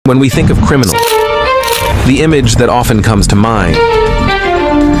When we think of criminals, the image that often comes to mind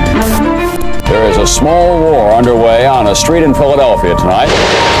There is a small war underway on a street in Philadelphia tonight.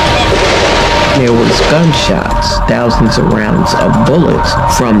 There was gunshots, thousands of rounds of bullets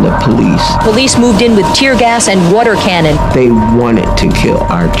from the police. Police moved in with tear gas and water cannon. They wanted to kill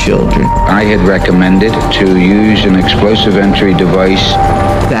our children. I had recommended to use an explosive entry device.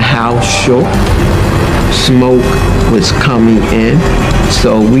 The house shook. Smoke was coming in,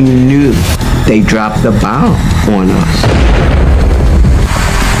 so we knew they dropped the bomb on us.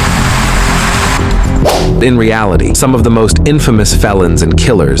 In reality, some of the most infamous felons and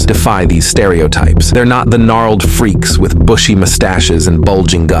killers defy these stereotypes. They're not the gnarled freaks with bushy mustaches and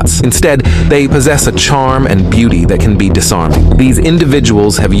bulging guts. Instead, they possess a charm and beauty that can be disarming. These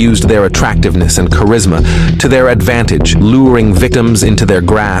individuals have used their attractiveness and charisma to their advantage, luring victims into their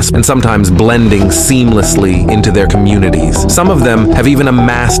grasp and sometimes blending seamlessly into their communities. Some of them have even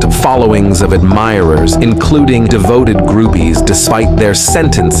amassed followings of admirers, including devoted groupies, despite their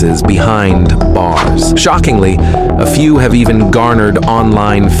sentences behind bars. Shockingly, a few have even garnered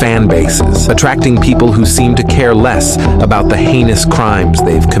online fan bases, attracting people who seem to care less about the heinous crimes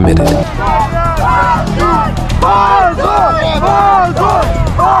they've committed.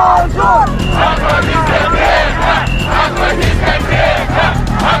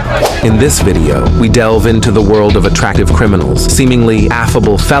 In this video, we delve into the world of attractive criminals, seemingly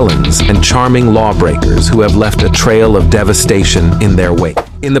affable felons, and charming lawbreakers who have left a trail of devastation in their wake.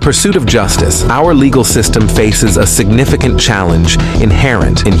 In the pursuit of justice, our legal system faces a significant challenge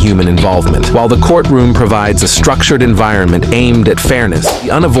inherent in human involvement. While the courtroom provides a structured environment aimed at fairness,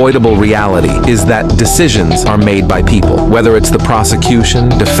 the unavoidable reality is that decisions are made by people. Whether it's the prosecution,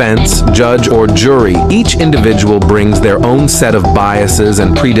 defense, judge, or jury, each individual brings their own set of biases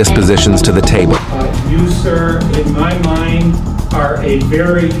and predispositions to the table. You, sir, in my mind, are a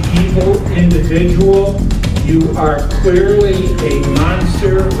very evil individual. You are clearly a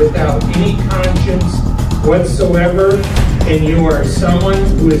monster without any conscience whatsoever, and you are someone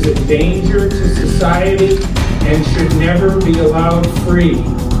who is a danger to society and should never be allowed free.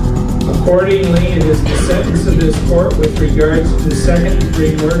 Accordingly, it is the sentence of this court with regards to the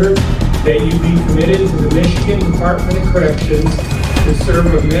second-degree murder that you be committed to the Michigan Department of Corrections to serve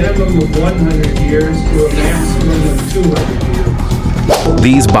a minimum of 100 years to a maximum of 200 years.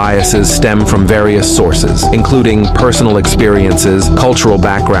 These biases stem from various sources, including personal experiences, cultural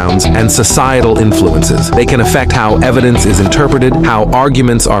backgrounds, and societal influences. They can affect how evidence is interpreted, how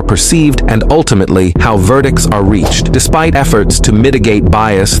arguments are perceived, and ultimately, how verdicts are reached. Despite efforts to mitigate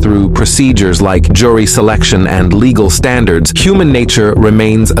bias through procedures like jury selection and legal standards, human nature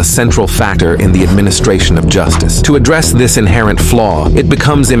remains a central factor in the administration of justice. To address this inherent flaw, it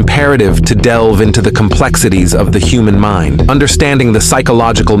becomes imperative to delve into the complexities of the human mind. Understanding the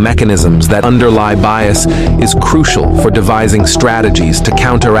psychological mechanisms that underlie bias is crucial for devising strategies to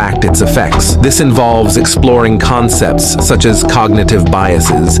counteract its effects. This involves exploring concepts such as cognitive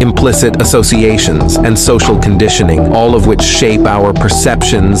biases, implicit associations, and social conditioning, all of which shape our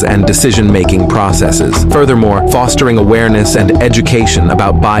perceptions and decision-making processes. Furthermore, fostering awareness and education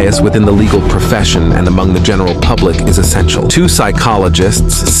about bias within the legal profession and among the general public is essential. Two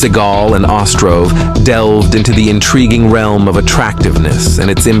psychologists, Segal and Ostrov, delved into the intriguing realm of attractiveness and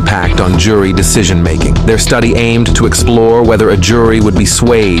its impact on jury decision-making. Their study aimed to explore whether a jury would be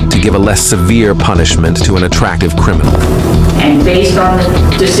swayed to give a less severe punishment to an attractive criminal. And based on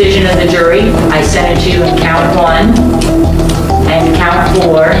the decision of the jury, I sentenced you in count 1 and count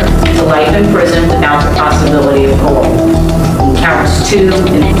 4 to life in prison without the possibility of parole. In counts 2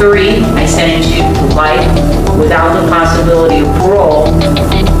 and 3, I sentenced you to life without the possibility of parole.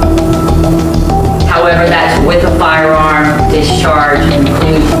 However, that's with a firearm discharge,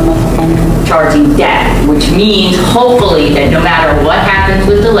 including charging death, which means hopefully that no matter what happens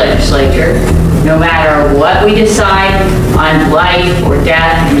with the legislature, no matter what we decide on life or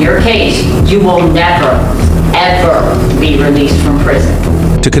death in your case, you will never, ever be released from prison.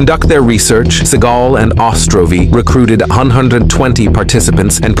 To conduct their research, Segal and Ostrovi recruited 120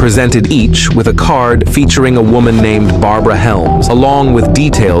 participants and presented each with a card featuring a woman named Barbara Helms, along with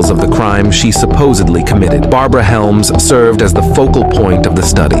details of the crime she supposedly committed. Barbara Helms served as the focal point of the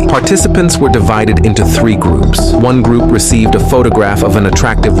study. Participants were divided into 3 groups. One group received a photograph of an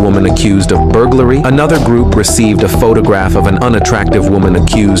attractive woman accused of burglary, another group received a photograph of an unattractive woman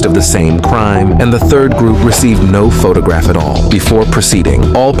accused of the same crime, and the third group received no photograph at all. Before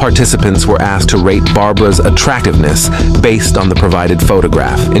proceeding, all all participants were asked to rate Barbara's attractiveness based on the provided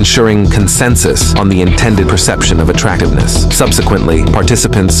photograph, ensuring consensus on the intended perception of attractiveness. Subsequently,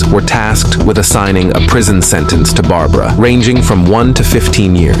 participants were tasked with assigning a prison sentence to Barbara, ranging from 1 to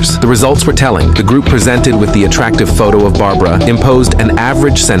 15 years. The results were telling. The group presented with the attractive photo of Barbara imposed an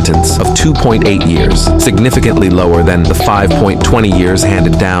average sentence of 2.8 years, significantly lower than the 5.20 years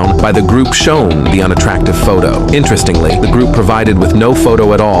handed down by the group shown the unattractive photo. Interestingly, the group provided with no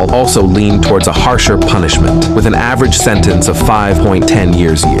photo at all also leaned towards a harsher punishment, with an average sentence of 5.10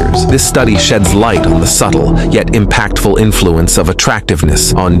 years. This study sheds light on the subtle, yet impactful influence of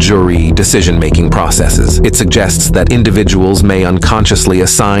attractiveness on jury decision-making processes. It suggests that individuals may unconsciously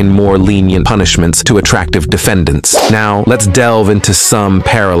assign more lenient punishments to attractive defendants. Now, let's delve into some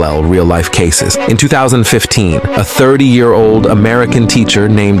parallel real-life cases. In 2015, a 30-year-old American teacher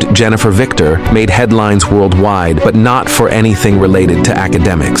named Jennifer Victor made headlines worldwide, but not for anything related to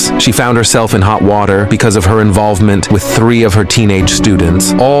academics. She found herself in hot water because of her involvement with 3 of her teenage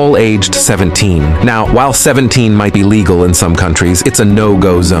students, all aged 17. Now, while 17 might be legal in some countries, it's a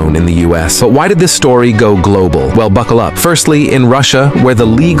no-go zone in the US. But why did this story go global? Well, buckle up. Firstly, in Russia, where the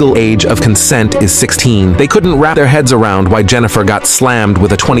legal age of consent is 16, they couldn't wrap their heads around why Jennifer got slammed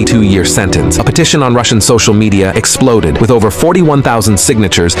with a 22-year sentence. A petition on Russian social media exploded, with over 41,000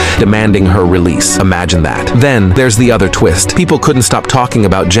 signatures demanding her release. Imagine that. Then, there's the other twist. People couldn't stop talking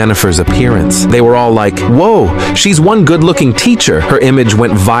about Jennifer's appearance. They were all like, whoa, she's one good-looking teacher. Her image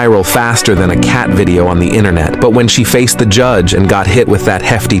went viral faster than a cat video on the internet. But when she faced the judge and got hit with that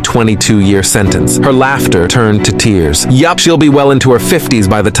hefty 22-year sentence, her laughter turned to tears. Yup, she'll be well into her 50s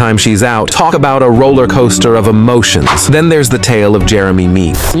by the time she's out. Talk about a roller coaster of emotions. Then there's the tale of Jeremy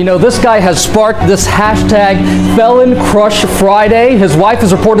Meeks. You know, this guy has sparked this hashtag Felon Crush Friday. His wife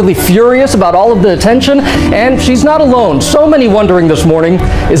is reportedly furious about all of the attention, and she's not alone. So many wondering this morning,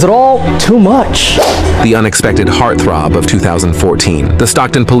 is it all too much? The unexpected heartthrob of 2014. The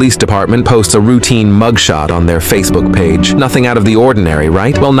Stockton Police Department posts a routine mugshot on their Facebook page. Nothing out of the ordinary,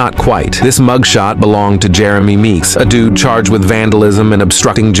 right? Well, not quite. This mugshot belonged to Jeremy Meeks, a dude charged with vandalism and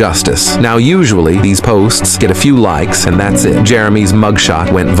obstructing justice. Now, usually, these posts get a few likes, and that's it. Jeremy's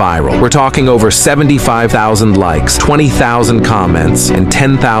mugshot went viral. We're talking over 75,000 likes, 20,000 comments, and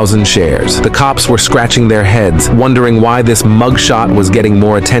 10,000 shares. The cops were scratching their heads, wondering why this mugshot was getting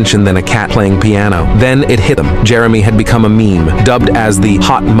more attention than a cat playing piano. Then it hit them. Jeremy had become a meme, dubbed as the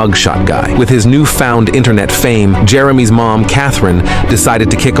hot mugshot guy. With his newfound internet fame, Jeremy's mom, Catherine, decided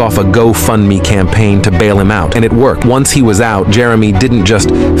to kick off a GoFundMe campaign to bail him out, and it worked. Once he was out, Jeremy didn't just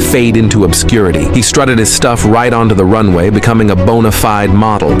fade into obscurity. He strutted his stuff right onto the runway, becoming a bona fide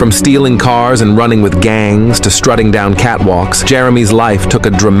model. From stealing cars and running with gangs to strutting down catwalks, Jeremy's life took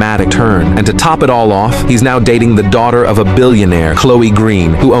a dramatic turn. And to top it all off, he's now dating the daughter of a billionaire, Chloe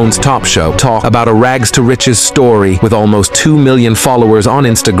Green, who owns Top Show. Talk about a rags to riches story. With almost 2 million followers on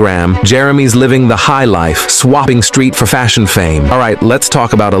Instagram, Jeremy's living the high life, swapping street for fashion fame. All right, let's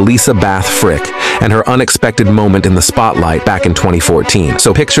talk about Elisa Bath Frick and her unexpected moment in the spotlight back in 2014.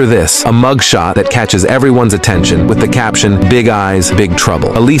 So picture this, a mugshot that catches everyone's attention with the caption, "Big Eyes, Big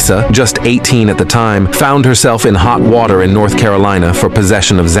Trouble." Elisa, just 18 at the time, found herself in hot water in North Carolina for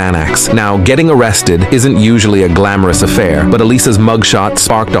possession of Xanax. Now, getting arrested isn't usually a glamorous affair, but Elisa's mugshot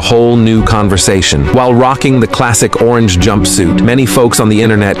sparked a whole new conversation. While rocking the classic orange jumpsuit, many folks on the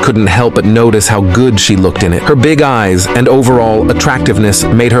internet couldn't help but notice how good she looked in it. Her big eyes and overall attractiveness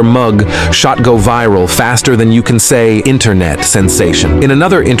made her mug shot go viral faster than you can say internet sensation. In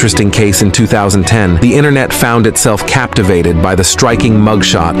another interesting case in 2010, the internet found itself captivated by the striking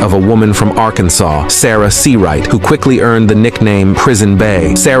mugshot of a woman from Arkansas, Sarah Seawright, who quickly earned the nickname Prison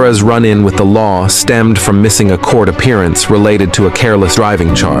Bae. Sarah's run-in with the law stemmed from missing a court appearance related to a careless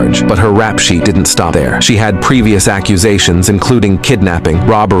driving charge, but her rap sheet didn't stop there. She had previous accusations including kidnapping,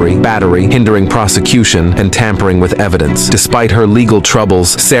 robbery, battery, hindering prosecution, and tampering with evidence. Despite her legal troubles,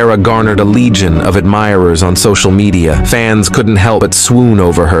 Sarah garnered a legion of admirers on social media. Fans couldn't help but swoon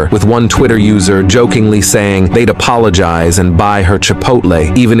over her, with one Twitter user jokingly saying they'd apologize and buy her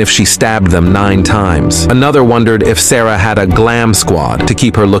Chipotle even if she stabbed them 9 times. Another wondered if Sarah had a glam squad to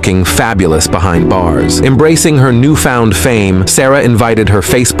keep her looking fabulous behind bars. Embracing her newfound fame, Sarah invited her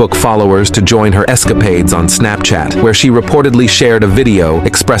Facebook followers to join her escapades on Snapchat, where she reportedly shared a video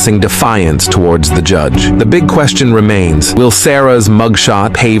expressing defiance towards the judge. The big question remains, will Sarah's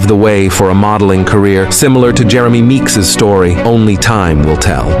mugshot pave the way for a modeling career similar to Jeremy Meeks' story? Only time will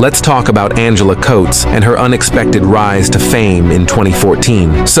tell. Let's talk about Angela Coates and her unexpected rise to fame in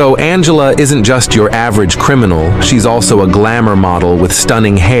 2014. So Angela isn't just your average criminal, she's also a glamour model with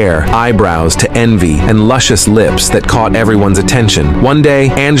stunning hair, eyebrows to envy, and luscious lips that caught everyone's attention attention. One day,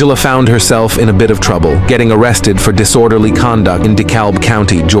 Angela found herself in a bit of trouble, getting arrested for disorderly conduct in DeKalb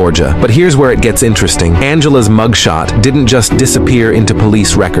County, Georgia. But here's where it gets interesting. Angela's mugshot didn't just disappear into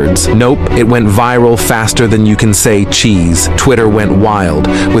police records. Nope, it went viral faster than you can say cheese. Twitter went wild,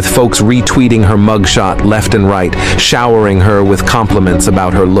 with folks retweeting her mugshot left and right, showering her with compliments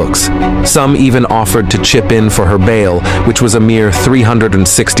about her looks. Some even offered to chip in for her bail, which was a mere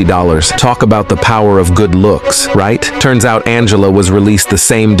 $360. Talk about the power of good looks, right? Turns out Angela was released the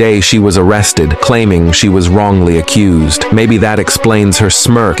same day she was arrested, claiming she was wrongly accused. Maybe that explains her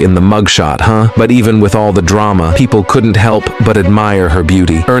smirk in the mugshot, huh? But even with all the drama, people couldn't help but admire her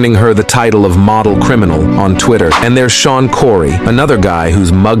beauty, earning her the title of model criminal on Twitter. And there's Sean Corey, another guy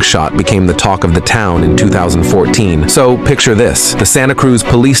whose mugshot became the talk of the town in 2014. So picture this. The Santa Cruz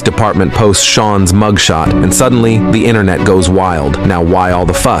Police Department posts Sean's mugshot, and suddenly the internet goes wild. Now why all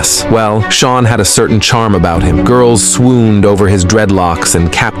the fuss? Well, Sean had a certain charm about him. Girls swooned over his dreadlocks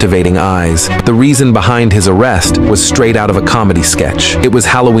and captivating eyes. The reason behind his arrest was straight out of a comedy sketch. It was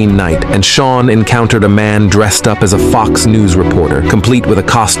Halloween night, and Sean encountered a man dressed up as a Fox News reporter, complete with a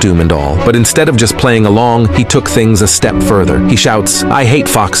costume and all. But instead of just playing along, he took things a step further. He shouts, "I hate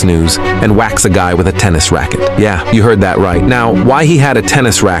Fox News," and whacks a guy with a tennis racket. Yeah, you heard that right. Now, why he had a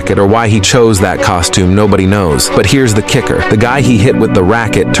tennis racket or why he chose that costume, nobody knows. But here's the kicker. The guy he hit with the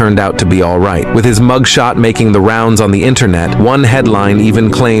racket turned out to be all right. With his mugshot making the rounds on the internet, one headline even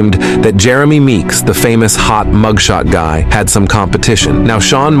claimed that Jeremy Meeks, the famous hot mugshot guy, had some competition. Now,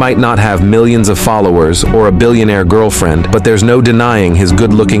 Sean might not have millions of followers or a billionaire girlfriend, but there's no denying his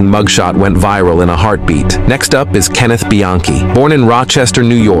good-looking mugshot went viral in a heartbeat. Next up is Kenneth Bianchi. Born in Rochester,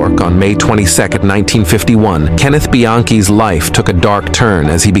 New York on May 22, 1951, Kenneth Bianchi's life took a dark turn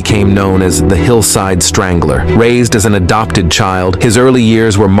as he became known as the Hillside Strangler. Raised as an adopted child, his early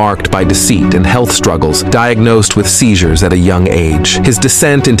years were marked by deceit and health struggles, diagnosed with seizures at a young age. His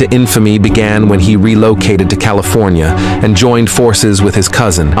descent into infamy began when he relocated to California and joined forces with his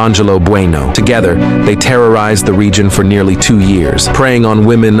cousin, Angelo Bueno. Together, they terrorized the region for nearly 2 years, preying on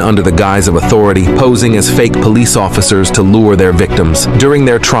women under the guise of authority, posing as fake police officers to lure their victims. During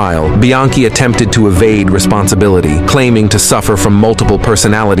their trial, Bianchi attempted to evade responsibility, claiming to suffer from multiple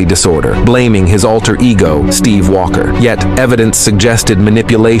personality disorder, blaming his alter ego, Steve Walker. Yet, evidence suggested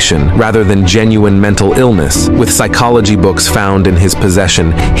manipulation rather than genuine mental illness, with psychology books found in his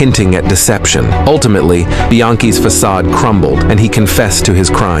possession hinting at deception. Ultimately, Bianchi's facade crumbled, and he confessed to his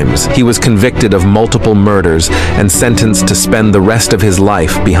crimes. He was convicted of multiple murders and sentenced to spend the rest of his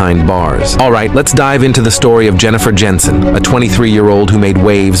life behind bars. All right, let's dive into the story of Jennifer Jensen, a 23-year-old who made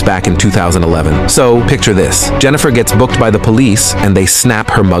waves back in 2011. So, picture this. Jennifer gets booked by the police, and they snap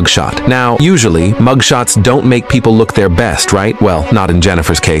her mugshot. Now, usually, mugshots don't make people look their best, right? Well, not in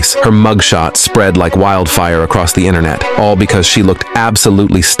Jennifer's case. Her mugshot spread like wildfire across the internet, all because she looked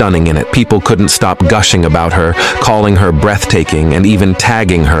absolutely stunning in it. People couldn't stop gushing about her, calling her breathtaking, and even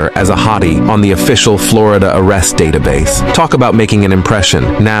tagging her as a hottie on the official Florida arrest database. Talk about making an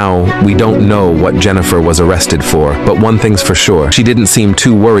impression. Now, we don't know what Jennifer was arrested for, but one thing's for sure. She didn't seem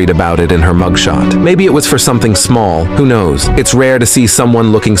too worried about it in her mugshot. Maybe it was for something small. Who knows? It's rare to see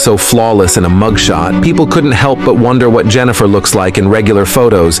someone looking so flawless in a mugshot. People couldn't help but wonder what Jennifer looks like in regular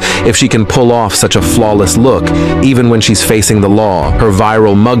photos if she can pull off such a flawless look, even when she's facing the law. Her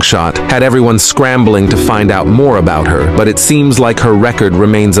viral mugshot had everyone scrambling to find out more about her, but it seems like her record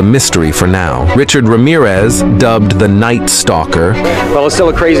remains a mystery for now. Richard Ramirez, dubbed the Night Stalker. Well, it's still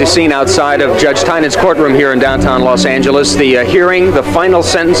a crazy scene outside of Judge Tynan's courtroom here in downtown Los Angeles. The hearing, the final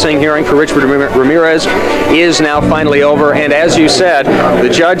sentencing hearing for Richard Ramirez is now finally over, and as you said, the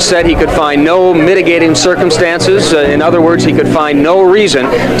judge said he could find no mitigating circumstances. In other words, he could find no reason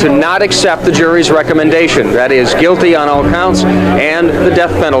to not accept the jury's recommendation. That is, guilty on all counts and the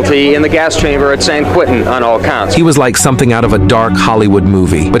death penalty in the gas chamber at San Quentin on all counts. He was like something out of a dark Hollywood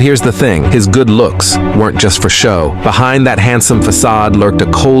movie. But here's the thing, his good looks weren't just for show. Behind that handsome facade lurked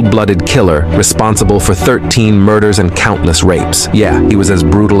a cold-blooded killer responsible for 13 murders and countless rapes. Yeah, he was as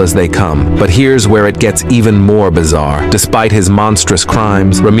brutal as they come. But here's where it gets even more bizarre. Despite his monstrous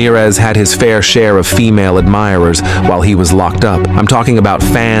crimes, Ramirez had his fair share of female admirers while he was locked up. I'm talking about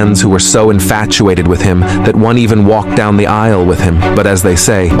fans who were so infatuated with him that one even walked down the aisle with him. But as they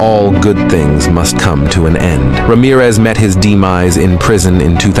say, all good things must come to an end. Ramirez met his demise in prison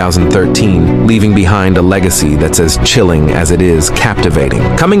in 2013, leaving behind a legacy that's as chilling as it is captivating.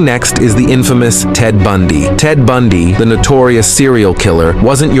 Coming next is the infamous Ted Bundy. Ted Bundy, the notorious serial killer,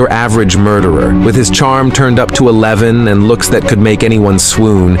 wasn't your average murderer. With his charm turned up to 11 and looks that could make anyone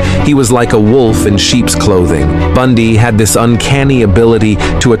swoon, he was like a wolf in sheep's clothing. Bundy had this uncanny ability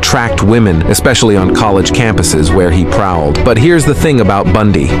to attract women, especially on college campuses where he prowled. But here's the thing about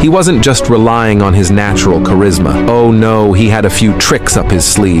Bundy. He wasn't just relying on his natural charisma. Oh no, he had a few tricks up his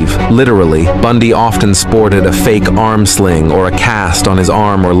sleeve. Literally, Bundy often sported a fake arm sling or a cast on his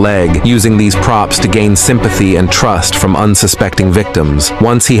arm or leg, using these props to gain sympathy and trust from unsuspecting victims.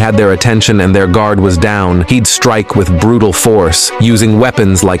 Once he had their attention and their guard was down, he'd strike with brutal force, using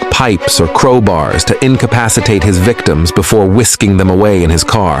weapons like pipes or crowbars to incapacitate his victims before whisking them away in his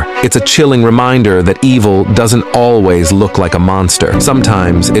car. It's a chilling reminder that evil doesn't always look like a monster.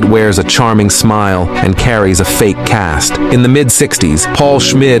 Sometimes it wears a charming smile and carries a fake cast. In the mid-60s, Paul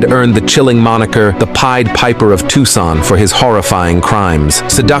Schmid earned the chilling moniker the Pied Piper of Tucson for his horrifying crimes.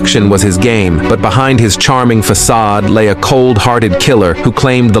 Seduction was his game, but behind his charming facade lay a cold-hearted killer who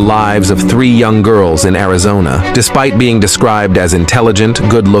claimed the lives of 3 young girls in Arizona. Despite being described as intelligent,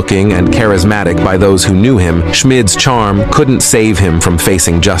 good-looking, and charismatic by those who knew him, Schmid's charm couldn't save him from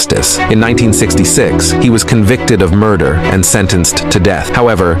facing justice. In 1966, he was convicted of murder and sentenced to death.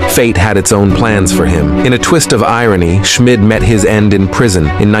 However, fate had its own plans for him. In a twist of irony, Schmid met his end in prison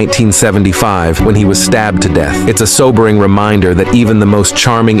in 1975 when he was stabbed to death. It's a sobering reminder that even the most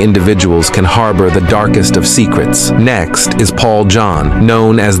charming individuals can harbor the darkest of secrets. Next is Paul John,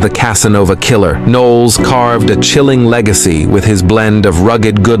 known as the Casanova Killer. Knowles carved a chilling legacy with his blend of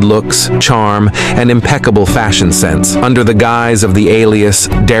rugged good looks, charm, and impeccable fashion sense. Under the guise of the alias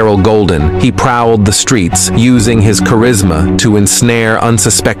Daryl Golden, he prowled the streets, using his charisma to ensnare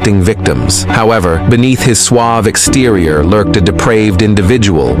unsuspecting victims. However, beneath his suave exterior lurked a depraved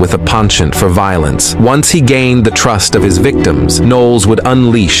individual with a penchant for violence. Once he gained the trust of his victims, Knowles would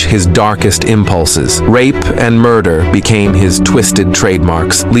unleash his darkest impulses. Rape and murder became his twisted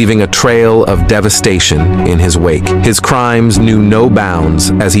trademarks, leaving a trail of devastation in his wake. His crimes knew no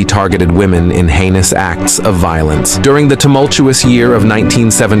bounds as he targeted women in heinous acts of violence. During the tumultuous year of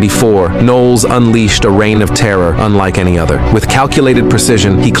 1974, Knowles unleashed a reign of terror unlike any other. With calculated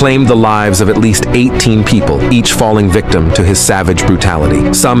precision, he claimed the lives of at least 18 people, each falling victim to his savage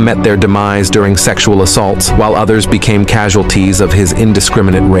brutality. Some met their demise during sexual assaults, while others became casualties of his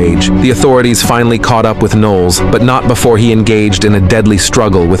indiscriminate rage. The authorities finally caught up with Knowles, but not before he engaged in a deadly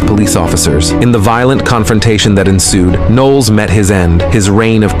struggle with police officers. In the violent confrontation that ensued, Knowles met his end, his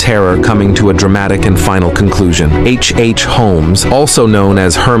reign of terror coming to a dramatic and final conclusion. H.H. Holmes, also known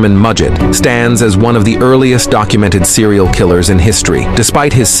as Herman Mudgett, stands as one of the earliest documented serial killers in history.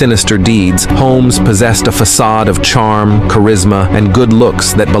 Despite his sinister deeds, Holmes possessed a facade of charm, charisma, and good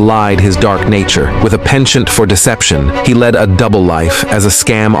looks that belied his dark nature. With a penchant for deception, he led a double life as a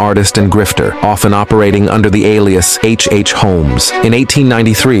scam artist and grifter, often operating under the alias H.H. Holmes. In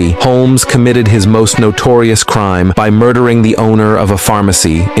 1893, Holmes committed his most notorious crime by murdering the owner of a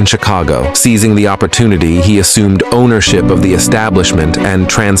pharmacy in Chicago. Seizing the opportunity, he assumed ownership of the establishment and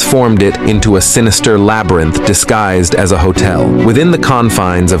transformed it into a sinister labyrinth disguised as a hotel. Within the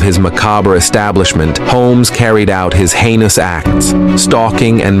confines of his macabre establishment, Holmes carried out his heinous acts,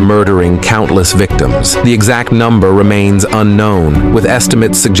 stalking and murdering countless victims. The exact number remains unknown, with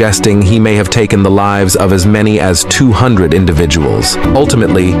estimates suggesting he may have taken the lives of as many as 200 individuals.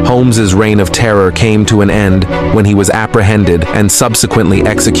 Ultimately, Holmes's reign of terror came to an end when he was apprehended and subsequently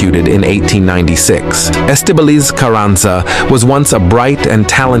executed in 1896. Estibaliz Carranza was once a bright and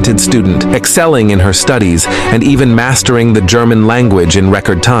talented student, excelling in her studies and even mastering the German language in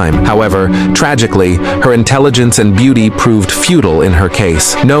record time. However, tragically, her intelligence and beauty proved futile in her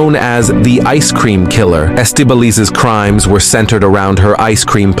case. Known as the Ice Cream Killer, Estibaliz's crimes were centered around her ice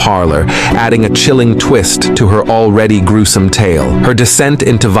cream parlor, adding a chilling twist to her already gruesome tale. Her descent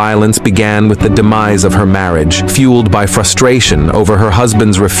into violence began with the demise of her marriage, fueled by frustration over her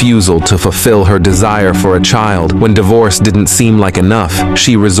husband's refusal to fulfill her desire for a child. When divorce didn't seem like enough,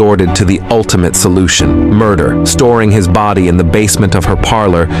 she resorted to the ultimate solution: murder. Storing his body in the basement of her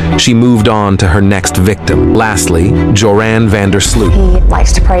parlor, she moved on to her next victim. Lastly, Joran van der Sloot. He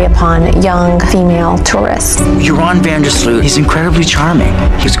likes to prey upon young female tourists. Joran van der Sloot, he's incredibly charming.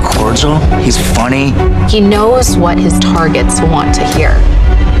 He's cordial, he's funny. He knows what his targets want to hear.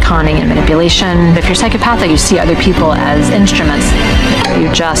 Conning and manipulation. If you're psychopathic, you see other people as instruments. You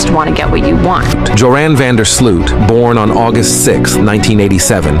just want to get what you want. Joran van der Sloot, born on August 6,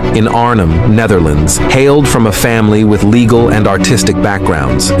 1987, in Arnhem, Netherlands, hailed from a family with legal and artistic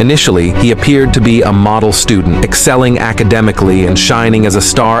backgrounds. Initially, he appeared to be a model student, excelling academically and shining as a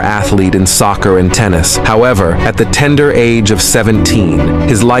star athlete in soccer and tennis. However, at the tender age of 17,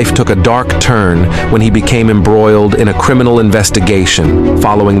 his life took a dark turn when he became embroiled in a criminal investigation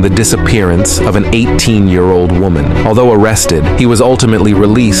following regarding the disappearance of an 18-year-old woman. Although arrested, he was ultimately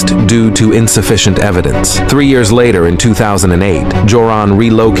released due to insufficient evidence. 3 years later, in 2008, Joran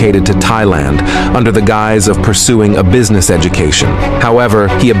relocated to Thailand under the guise of pursuing a business education. However,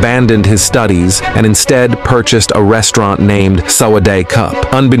 he abandoned his studies and instead purchased a restaurant named Sawadai Cup.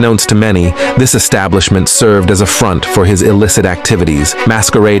 Unbeknownst to many, this establishment served as a front for his illicit activities,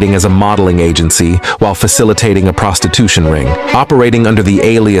 masquerading as a modeling agency while facilitating a prostitution ring. Operating under the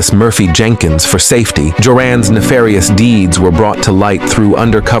alias Murphy Jenkins for safety, Joran's nefarious deeds were brought to light through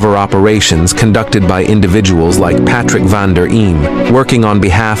undercover operations conducted by individuals like Patrick van der Eem, working on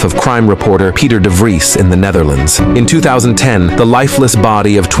behalf of crime reporter Peter de Vries in the Netherlands. In 2010, the lifeless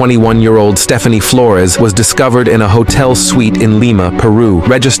body of 21-year-old Stephanie Flores was discovered in a hotel suite in Lima, Peru,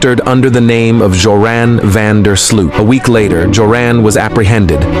 registered under the name of Joran van der Sloot. A week later, Joran was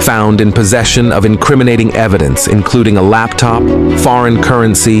apprehended, found in possession of incriminating evidence, including a laptop, foreign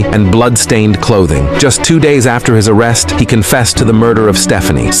currency, and blood-stained clothing. Just 2 days after his arrest, he confessed to the murder of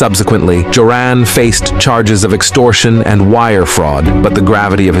Stephanie. Subsequently, Joran faced charges of extortion and wire fraud, but the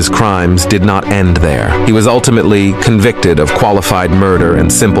gravity of his crimes did not end there. He was ultimately convicted of qualified murder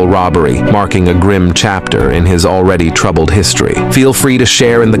and simple robbery, marking a grim chapter in his already troubled history. Feel free to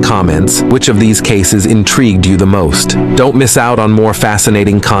share in the comments which of these cases intrigued you the most. Don't miss out on more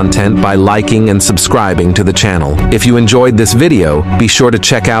fascinating content by liking and subscribing to the channel. If you enjoyed this video, be sure to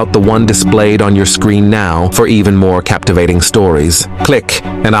check out the one displayed on your screen now for even more captivating stories. Click,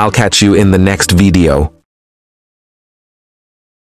 and I'll catch you in the next video.